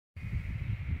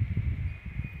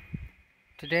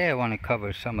Today I want to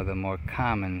cover some of the more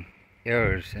common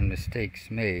errors and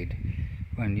mistakes made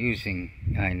when using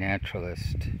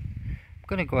iNaturalist. I'm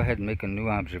going to go ahead and make a new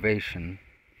observation,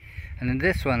 and in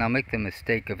this one I'll make the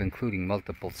mistake of including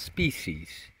multiple species.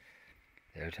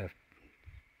 There's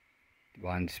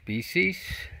one species,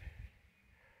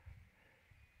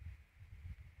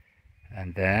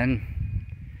 and then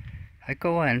I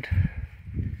go and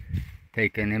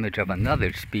take an image of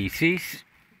another species,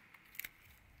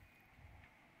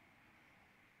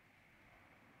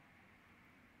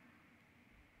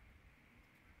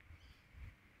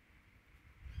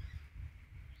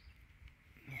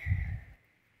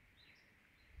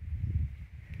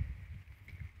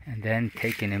 and then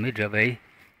take an image of a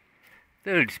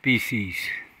third species.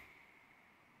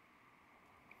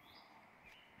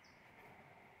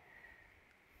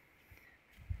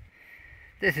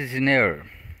 This is an error.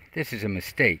 This is a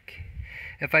mistake.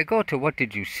 If I go to what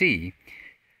did you see,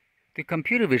 the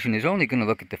computer vision is only going to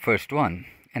look at the first one,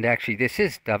 and actually this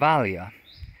is Davalia.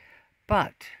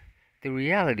 But the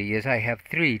reality is I have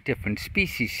 3 different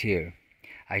species here.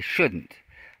 I shouldn't,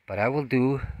 but I will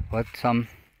do what some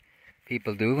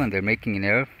people do when they're making an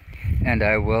error, and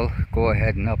I will go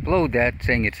ahead and upload that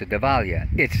saying it's a Davalia.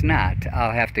 It's not.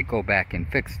 I'll have to go back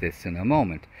and fix this in a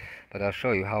moment, but I'll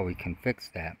show you how we can fix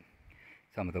that,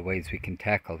 some of the ways we can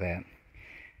tackle that.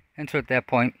 And so at that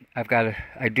point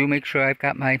I do make sure I've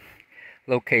got my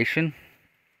location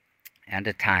and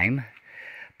a time,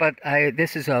 but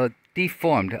this is a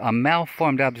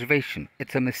malformed observation.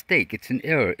 It's a mistake. It's an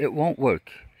error. It won't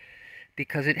work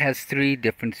because it has 3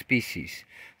 different species.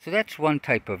 So that's one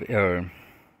type of error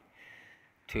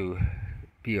to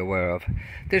be aware of.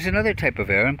 There's another type of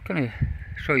error. I'm going to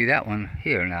show you that one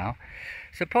here now.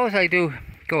 Suppose I do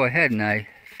go ahead and I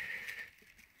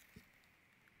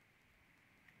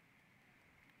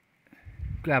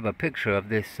grab a picture of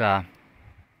this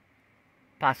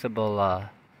possible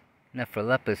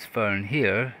Nephrolepis fern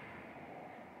here.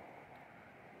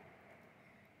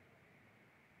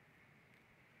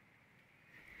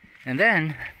 And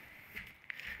then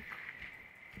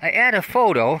I add a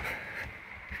photo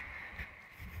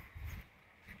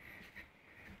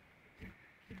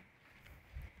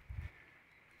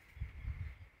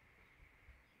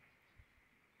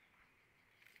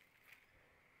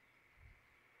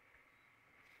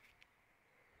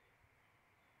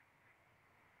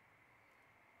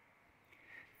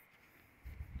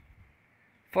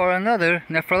for another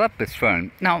Nephrolepis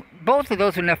fern. Now, both of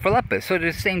those are Nephrolepis, so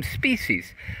they're the same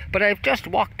species, but I've just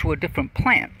walked to a different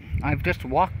plant. I've just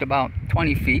walked about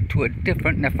 20 feet to a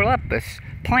different Nephrolepis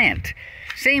plant.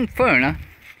 Same fern,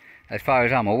 as far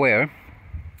as I'm aware.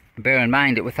 Bear in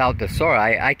mind that without the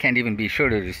sori, I can't even be sure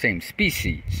they're the same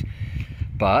species,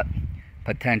 but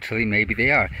potentially maybe they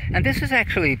are. And this is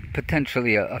actually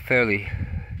potentially a fairly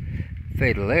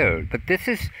fatal error, but this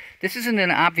isn't an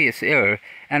obvious error,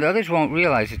 and others won't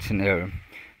realize it's an error.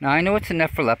 Now I know it's a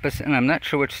Nephrolepis, and I'm not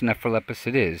sure which Nephrolepis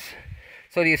it is.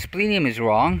 So the asplenium is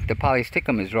wrong, the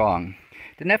polysticum is wrong.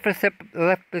 The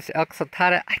Nephrolepis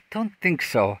exaltata, I don't think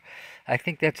so. I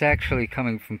think that's actually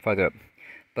coming from further up.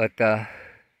 But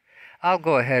I'll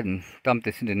go ahead and dump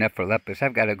this into Nephrolepis.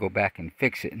 I've got to go back and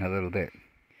fix it in a little bit.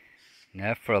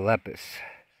 Nephrolepis.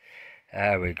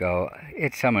 There we go.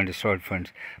 It's summer to sword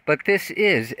ferns. But this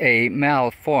is a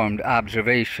malformed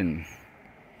observation.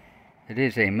 It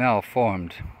is a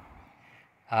malformed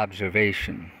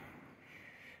observation.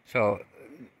 So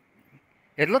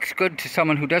it looks good to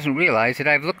someone who doesn't realize that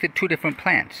I've looked at 2 different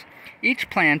plants. Each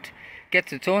plant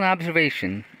gets its own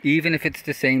observation, even if it's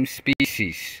the same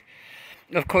species.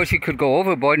 Of course, you could go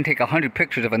overboard and take 100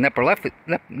 pictures of a Nephrolepis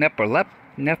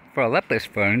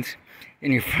ferns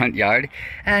in your front yard,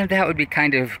 and that would be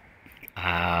kind of,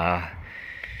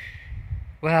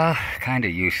 well, kind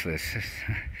of useless.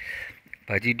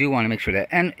 But you do want to make sure that.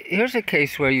 And here's a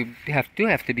case where you do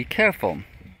have to be careful,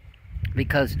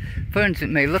 because ferns that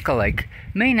may look alike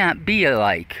may not be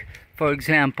alike. For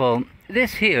example,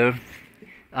 this here,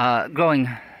 growing,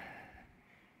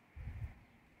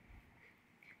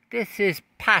 this is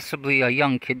possibly a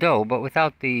young kiddo, but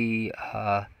without the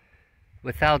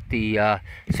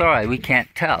sori, we can't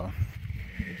tell.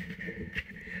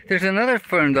 There's another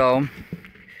fern, though,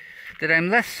 that I'm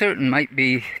less certain might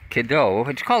be kiddo.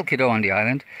 It's called kiddo on the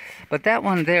island, but that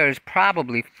one there is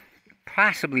possibly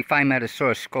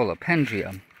Phymatosaurus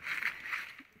scolopendria.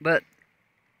 But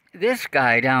this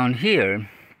guy down here,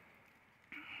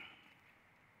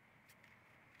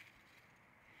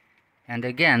 and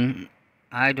again,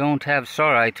 I don't have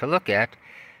sori to look at,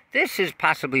 this is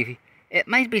possibly, it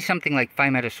might be something like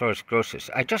Phymatosaurus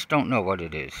grossus. I just don't know what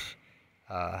it is.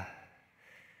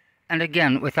 And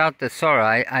again, without the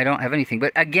sori, I don't have anything.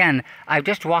 But again, I've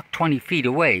just walked 20 feet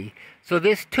away. So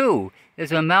this, too,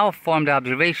 is a malformed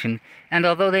observation. And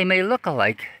although they may look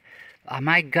alike,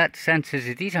 my gut sense is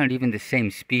that these aren't even the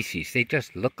same species. They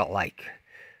just look alike,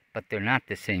 but they're not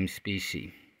the same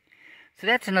species. So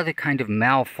that's another kind of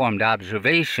malformed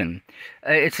observation.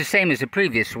 It's the same as the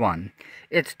previous one.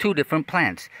 It's two different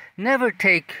plants. Never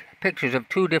take pictures of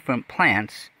two different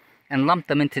plants and lump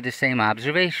them into the same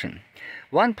observation.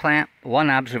 One plant, one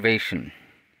observation.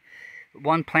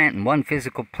 One plant in one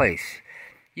physical place.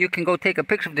 You can go take a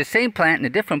picture of the same plant in a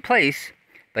different place,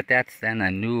 but that's then a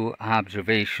new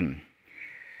observation.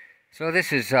 So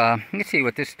this is, let's see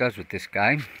what this does with this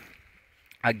guy.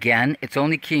 Again, it's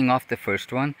only keying off the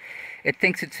first one. It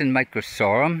thinks it's in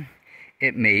Microsorum.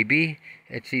 It may be.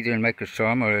 It's either in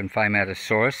Microsorum or in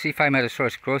Phymatosaurus. See,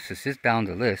 Phymatosaurus grossus is down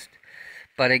the list.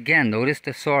 But again, notice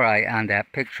the sori on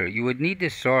that picture. You would need the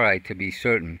sori to be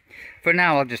certain. For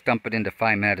now, I'll just dump it into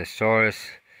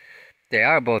Phymatosaurus. They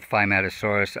are both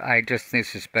Phymatosaurus. I just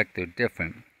suspect they're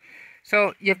different.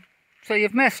 So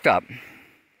you've messed up.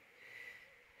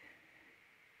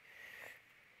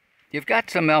 You've got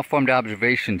some malformed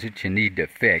observations that you need to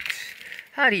fix.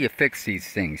 How do you fix these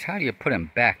things? How do you put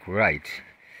them back right?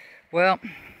 Well,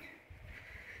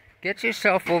 get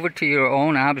yourself over to your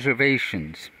own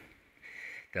observations.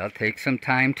 They'll take some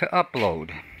time to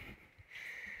upload.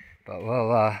 But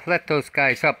we'll let those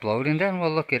guys upload, and then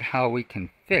we'll look at how we can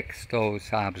fix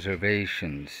those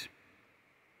observations.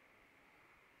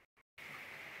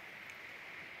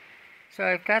 So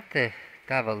I've got the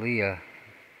Davalia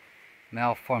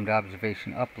malformed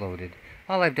observation uploaded.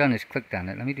 All I've done is clicked on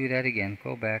it. Let me do that again.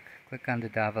 Go back, click on the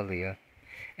Davalia,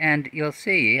 and you'll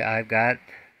see I've got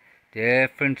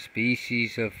different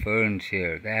species of ferns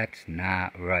here. That's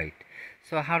not right.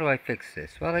 So how do I fix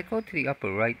this? Well, I go to the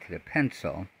upper right to the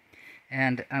pencil,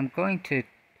 and I'm going to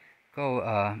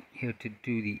go here to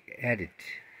do the edit.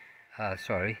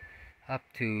 Up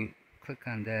to click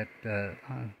on that.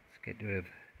 Let's get rid of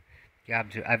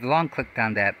the I've long clicked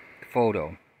on that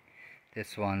photo.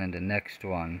 This one and the next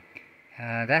one.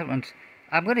 That one's.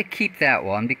 I'm going to keep that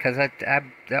one because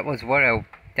that was where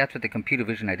that's what the computer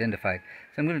vision identified.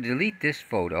 So I'm going to delete this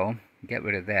photo, get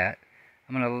rid of that.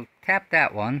 I'm going to tap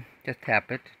that one. Just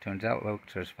tap it. Turns out it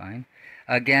works just fine.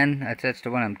 Again, that's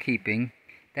the one I'm keeping.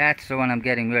 That's the one I'm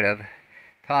getting rid of.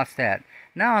 Toss that.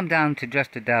 Now I'm down to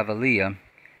just a Davalia,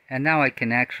 and now I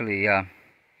can actually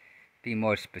be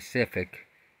more specific.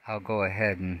 I'll go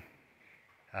ahead and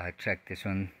check this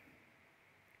one.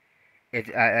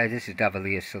 This is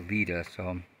Davalia solida,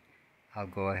 so I'll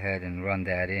go ahead and run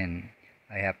that in.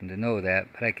 I happen to know that,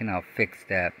 but I can now fix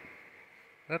that.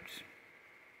 Oops.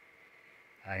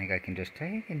 I think I can just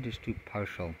do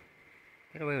partial.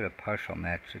 Get away with a partial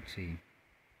match. Let's see.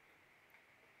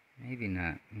 Maybe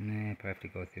not. Nah, I have to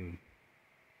go through.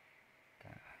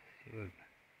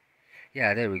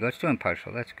 Yeah, there we go. It's doing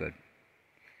partial. That's good.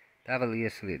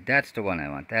 Davalia solida. That's the one I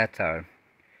want. That's our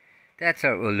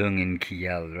Ulungen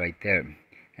Kiel right there.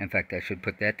 In fact, I should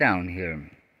put that down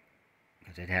here,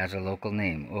 because it has a local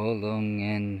name.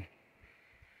 Ulungen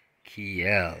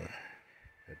Kiel,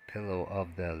 the pillow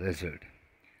of the lizard.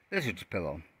 Lizard's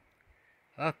pillow.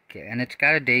 Okay, and it's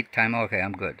got a date, time. Okay,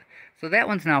 I'm good. So that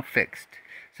one's now fixed.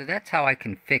 So that's how I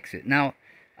can fix it. Now,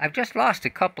 I've just lost a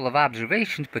couple of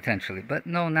observations potentially, but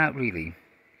no, not really.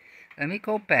 Let me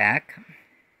go back,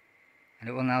 and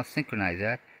it will now synchronize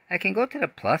that. I can go to the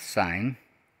plus sign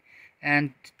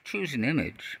and choose an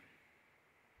image.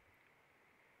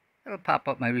 It'll pop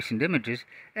up my recent images,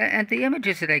 and the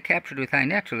images that I captured with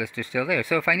iNaturalist are still there.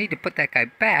 So if I need to put that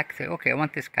guy back, say, okay, I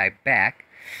want this guy back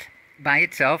by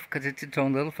itself because it's its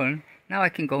own little fern. Now I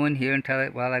can go in here and tell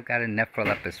it, well, I've got a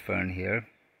Nephrolepis fern here.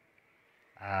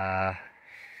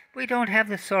 We don't have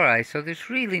the sori, so there's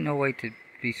really no way to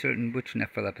be certain which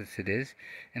Nephrolepis it is.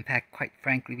 In fact, quite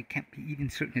frankly, we can't be even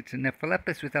certain it's a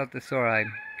Nephrolepis without the sori.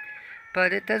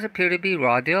 But it does appear to be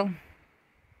Rawdill.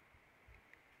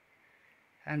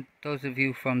 And those of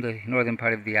you from the northern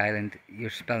part of the island, you're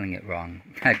spelling it wrong.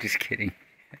 I'm just kidding.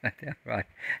 Right.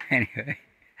 Anyway,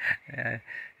 there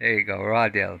you go,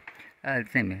 Rawdill.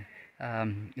 Same.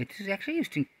 It's actually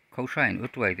used in Koshai and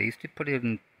Utway. They used to put it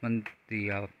in when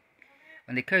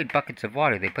they carried buckets of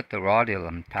water. They put the Rawdill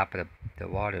on top of the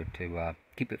water to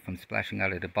keep it from splashing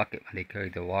out of the bucket when they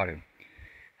carried the water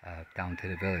down to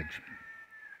the village.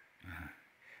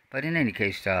 But in any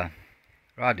case,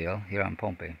 Rawdill here on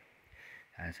Pohnpei.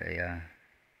 I say,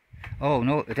 oh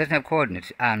no, it doesn't have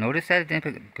coordinates. Notice that it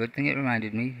didn't. Good thing it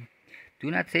reminded me.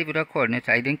 Do not save without coordinates.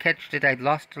 I didn't catch that I'd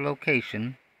lost the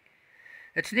location.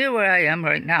 It's near where I am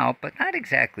right now, but not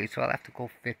exactly, so I'll have to go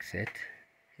fix it.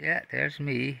 Yeah, there's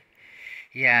me.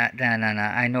 Yeah, no.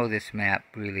 I know this map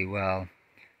really well.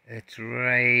 It's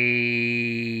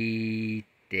right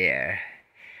there.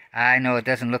 I know it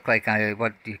doesn't look like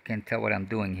what you can tell what I'm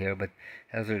doing here, but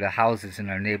those are the houses in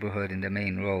our neighborhood in the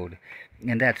main road.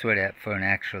 And that's where that fern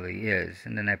actually is.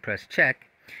 And then I press check,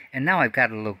 and now I've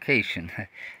got a location.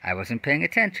 I wasn't paying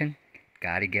attention.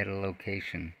 Gotta get a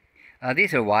location.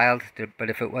 These are wild, but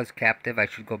if it was captive, I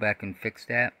should go back and fix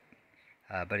that.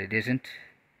 But it isn't.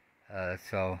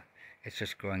 So it's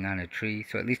just growing on a tree.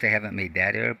 So at least I haven't made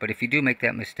that error. But if you do make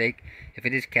that mistake, if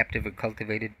it is captive or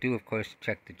cultivated, do of course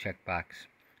check the checkbox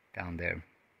down there.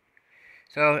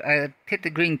 So I hit the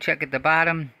green check at the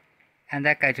bottom, and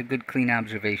that guy's a good clean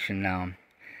observation now.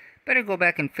 Better go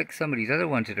back and fix some of these other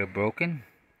ones that are broken.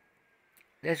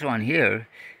 This one here,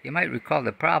 you might recall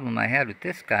the problem I had with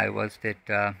this guy was that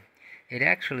it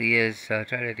actually is, try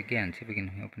that again, see if we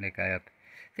can open that guy up.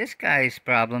 This guy's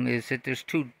problem is that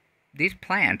these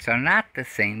plants are not the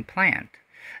same plant.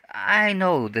 I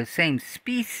know the same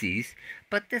species,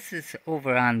 but this is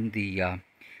over on the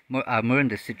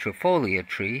Morinda citrifolia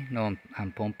tree, known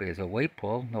on Pompe as a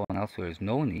waypole, no one else wears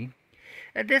noni.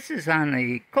 This is on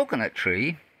a coconut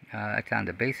tree. It's on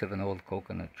the base of an old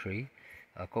coconut tree,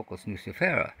 Cocos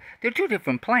nucifera. They're two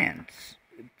different plants,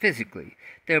 physically.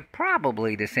 They're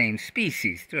probably the same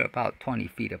species. They're about 20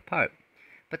 feet apart.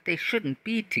 But they shouldn't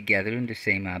be together in the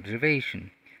same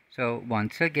observation. So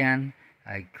once again,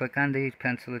 I click on the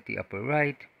pencil at the upper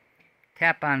right,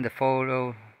 tap on the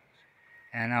photo,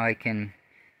 and now I can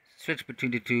switch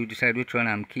between the two, decide which one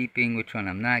I'm keeping, which one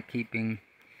I'm not keeping.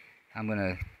 I'm going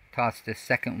to toss the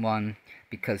second one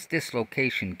because this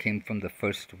location came from the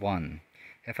first one.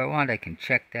 If I want, I can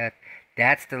check that.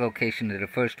 That's the location of the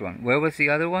first one. Where was the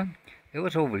other one? It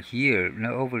was over here.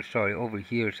 No, over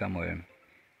here somewhere.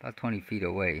 About 20 feet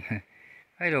away.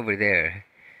 Right over there.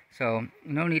 So,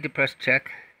 no need to press check.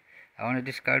 I want to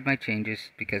discard my changes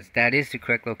because that is the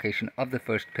correct location of the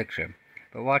first picture.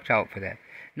 But watch out for that.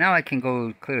 Now I can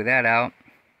go clear that out.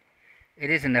 It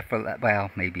is a Nephrolepis.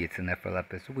 Well, maybe it's a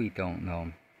Nephrolepis. We don't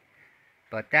know.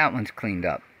 But that one's cleaned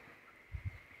up.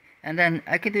 And then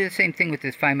I could do the same thing with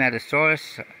this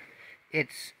Phymatosaurus.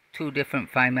 It's two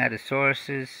different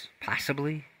Phymatosaurus,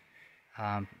 possibly.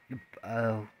 No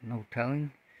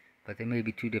telling. But they may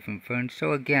be two different ferns.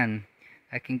 So again,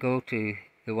 I can go to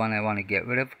the one I want to get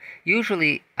rid of.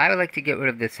 Usually, I would like to get rid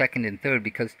of the second and third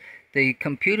because the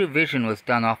computer vision was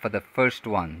done off of the first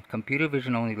one. Computer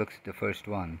vision only looks at the first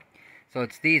one. So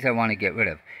it's these I want to get rid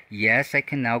of. Yes, I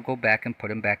can now go back and put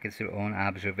them back as their own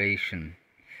observation.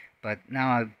 But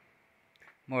now I'm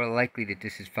more likely that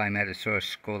this is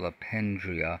Phymatosaurus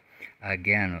scolopendria.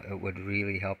 Again, it would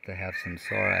really help to have some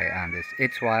sori on this.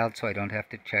 It's wild, so I don't have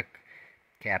to check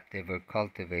captive or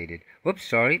cultivated. Whoops,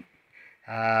 sorry.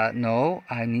 No,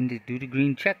 I need to do the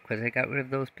green check because I got rid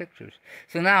of those pictures.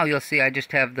 So now you'll see I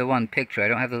just have the one picture. I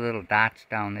don't have the little dots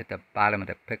down at the bottom of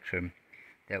the picture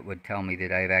that would tell me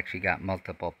that I've actually got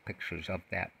multiple pictures of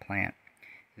that plant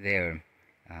there.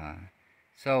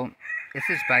 So this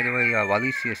is, by the way,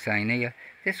 Wallicia cyanea.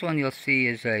 This one you'll see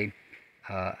is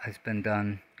has been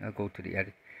done. I'll go to the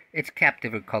edit. It's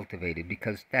captive or cultivated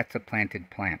because that's a planted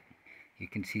plant. You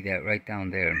can see that right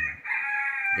down there.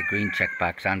 The green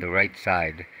checkbox on the right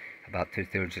side, about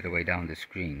 2/3 of the way down the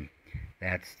screen.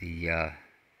 That's the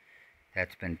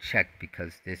that's been checked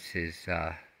because this is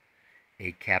a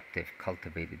captive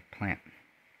cultivated plant.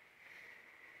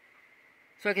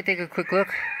 So I can take a quick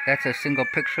look. That's a single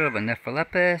picture of a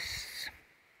Nephrolepis.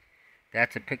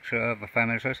 That's a picture of a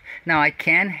Phymatosaurus. Now I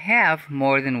can have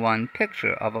more than one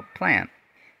picture of a plant,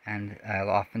 and I'll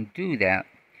often do that.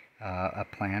 A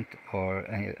plant or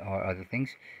other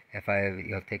things. If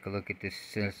you'll take a look at this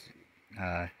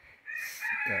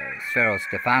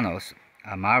Spherostephanos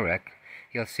Amarek,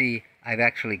 you'll see I've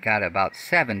actually got about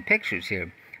 7 pictures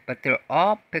here, but they're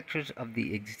all pictures of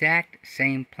the exact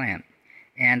same plant.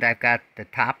 And I've got the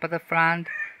top of the frond,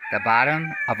 the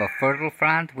bottom of a fertile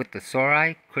frond with the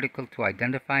sori, critical to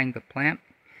identifying the plant.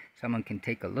 Someone can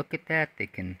take a look at that. They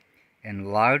can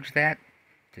enlarge that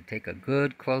to take a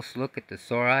good close look at the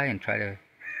sori and try to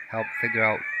help figure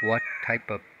out what type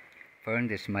of fern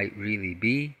this might really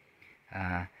be.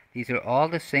 These are all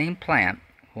the same plant,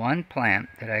 one plant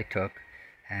that I took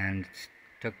and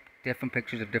took different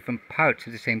pictures of different parts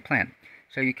of the same plant.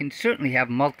 So you can certainly have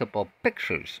multiple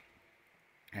pictures,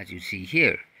 as you see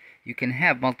here. You can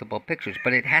have multiple pictures,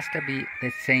 but it has to be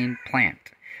the same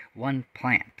plant, one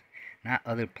plant, not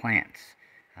other plants.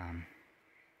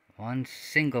 One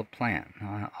single plant.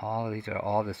 All these are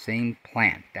all the same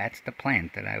plant. That's the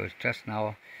plant that I was just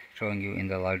now showing you in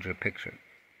the larger picture.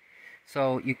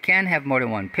 So you can have more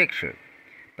than one picture,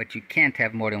 but you can't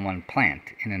have more than one plant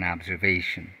in an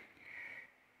observation.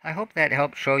 I hope that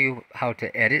helped show you how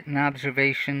to edit an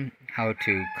observation, how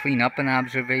to clean up an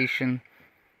observation,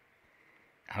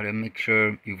 how to make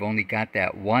sure you've only got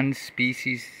that one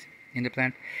species in the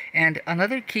plant. And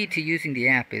another key to using the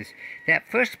app is that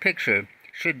first picture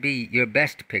should be your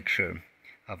best picture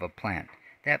of a plant.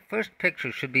 That first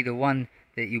picture should be the one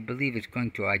that you believe is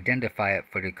going to identify it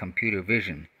for the computer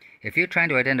vision. If you're trying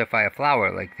to identify a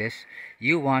flower like this,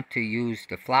 you want to use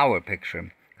the flower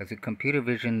picture, because the computer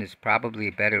vision is probably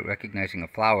better at recognizing a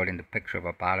flower than the picture of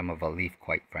a bottom of a leaf,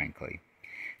 quite frankly.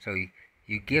 So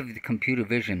you give the computer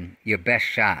vision your best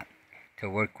shot to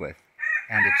work with,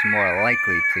 and it's more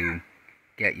likely to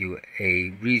get you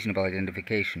a reasonable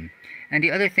identification. And the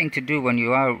other thing to do when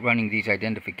you are running these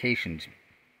identifications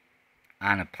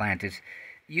on a plant is,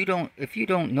 if you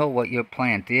don't know what your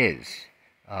plant is,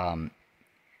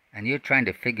 and you're trying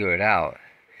to figure it out,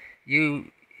 you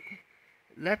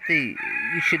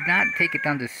should not take it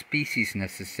down to species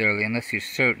necessarily unless you're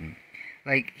certain.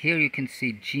 Like here you can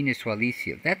see genus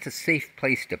Wallacea. That's a safe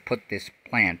place to put this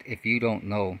plant if you don't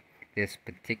know this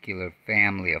particular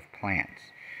family of plants.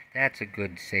 That's a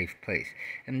good safe place.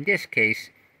 In this case,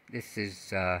 this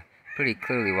is pretty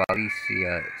clearly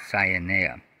Wallacea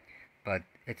cyanea, but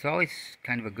it's always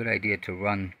kind of a good idea to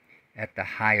run at the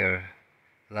higher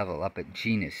level, up at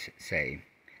genus, say.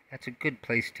 That's a good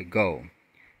place to go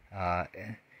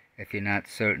if you're not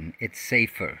certain. It's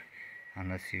safer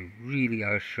unless you really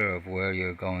are sure of where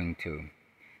you're going to.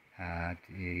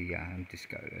 Yeah, I'm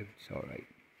discarded. It's all right.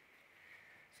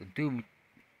 So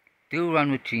do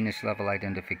run with genus level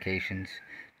identifications.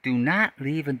 Do not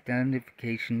leave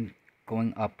identification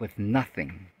going up with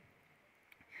nothing.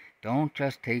 Don't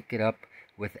just take it up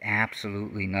with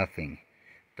absolutely nothing.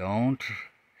 Don't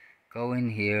go in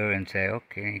here and say,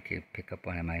 okay, I can pick up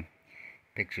one of my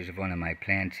pictures of one of my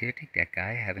plants here. Take that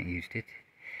guy, I haven't used it.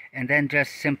 And then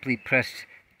just simply press,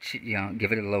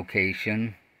 give it a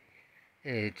location.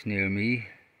 It's near me.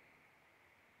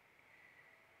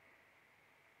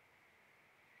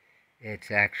 It's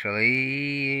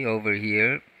actually over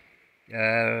here.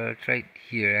 It's right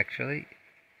here, actually.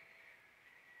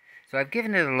 So I've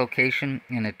given it a location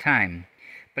and a time,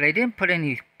 but I didn't put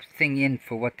anything in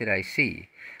for what did I see.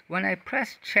 When I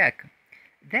press check,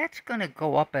 that's going to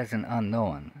go up as an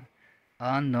unknown.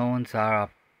 Unknowns are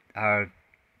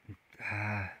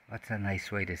what's a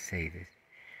nice way to say this?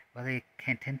 Well, they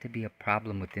can tend to be a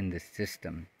problem within the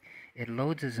system. It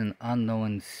loads as an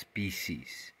unknown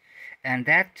species. And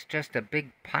that's just a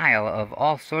big pile of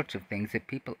all sorts of things that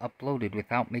people uploaded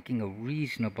without making a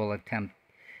reasonable attempt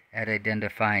at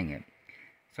identifying it.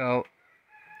 So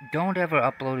don't ever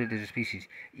upload it as a species.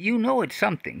 You know it's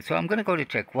something, so I'm going to go to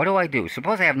check. What do I do?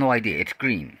 Suppose I have no idea. It's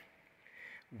green.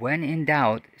 When in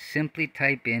doubt, simply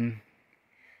type in,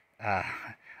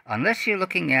 unless you're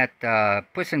looking at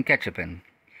Puss and Ketchupin,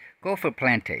 go for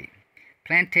Plante.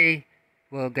 Plante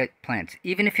will get plants.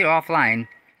 Even if you're offline,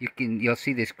 you'll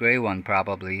see this gray one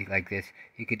probably like this.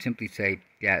 You could simply say,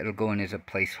 yeah, it'll go in as a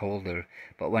placeholder.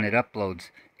 But when it uploads,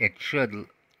 it should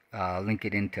link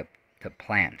it into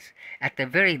plants. At the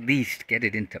very least, get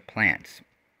it into plants.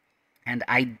 And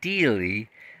ideally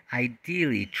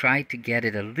try to get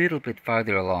it a little bit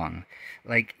farther along.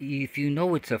 Like if you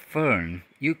know it's a fern,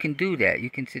 you can do that.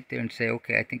 You can sit there and say,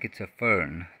 okay, I think it's a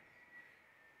fern.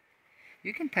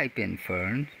 You can type in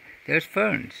fern. There's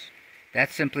ferns.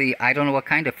 That's simply, I don't know what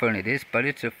kind of fern it is, but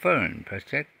it's a fern. Press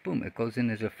check, boom, it goes in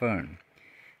as a fern.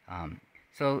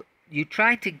 So you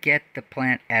try to get the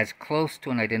plant as close to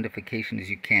an identification as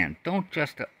you can. Don't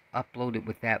just upload it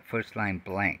with that first line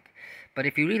blank. But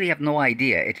if you really have no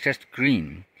idea, it's just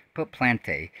green, put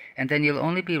Plante, and then you'll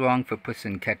only be wrong for Puss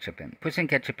and Ketchupin. Puss and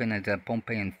Ketchupin is a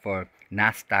Pompeian for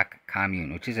Nostoc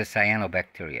commune, which is a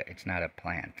cyanobacteria. It's not a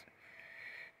plant.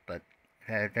 But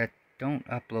don't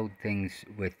upload things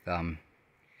with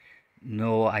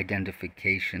no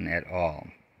identification at all.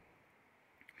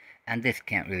 And this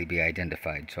can't really be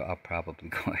identified, so I'll probably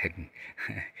go ahead and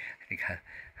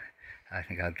I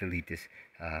think I'll delete this.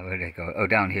 Where did I go? Oh,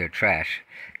 down here, trash.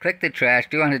 Click the trash.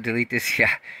 Do you want to delete this?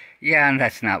 Yeah, and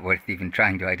that's not worth even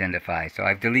trying to identify, so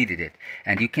I've deleted it.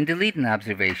 And you can delete an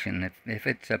observation if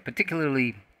it's a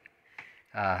particularly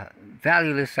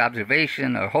valueless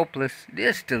observation or hopeless.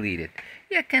 Just delete it.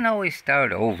 You can always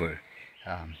start over.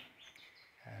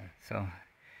 So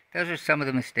those are some of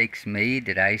the mistakes made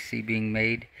that I see being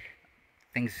made.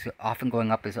 Things often going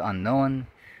up as unknown,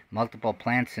 multiple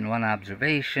plants in one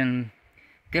observation,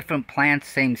 different plants,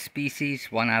 same species,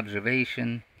 one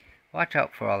observation. Watch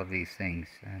out for all of these things,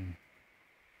 and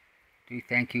do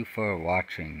thank you for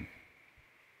watching.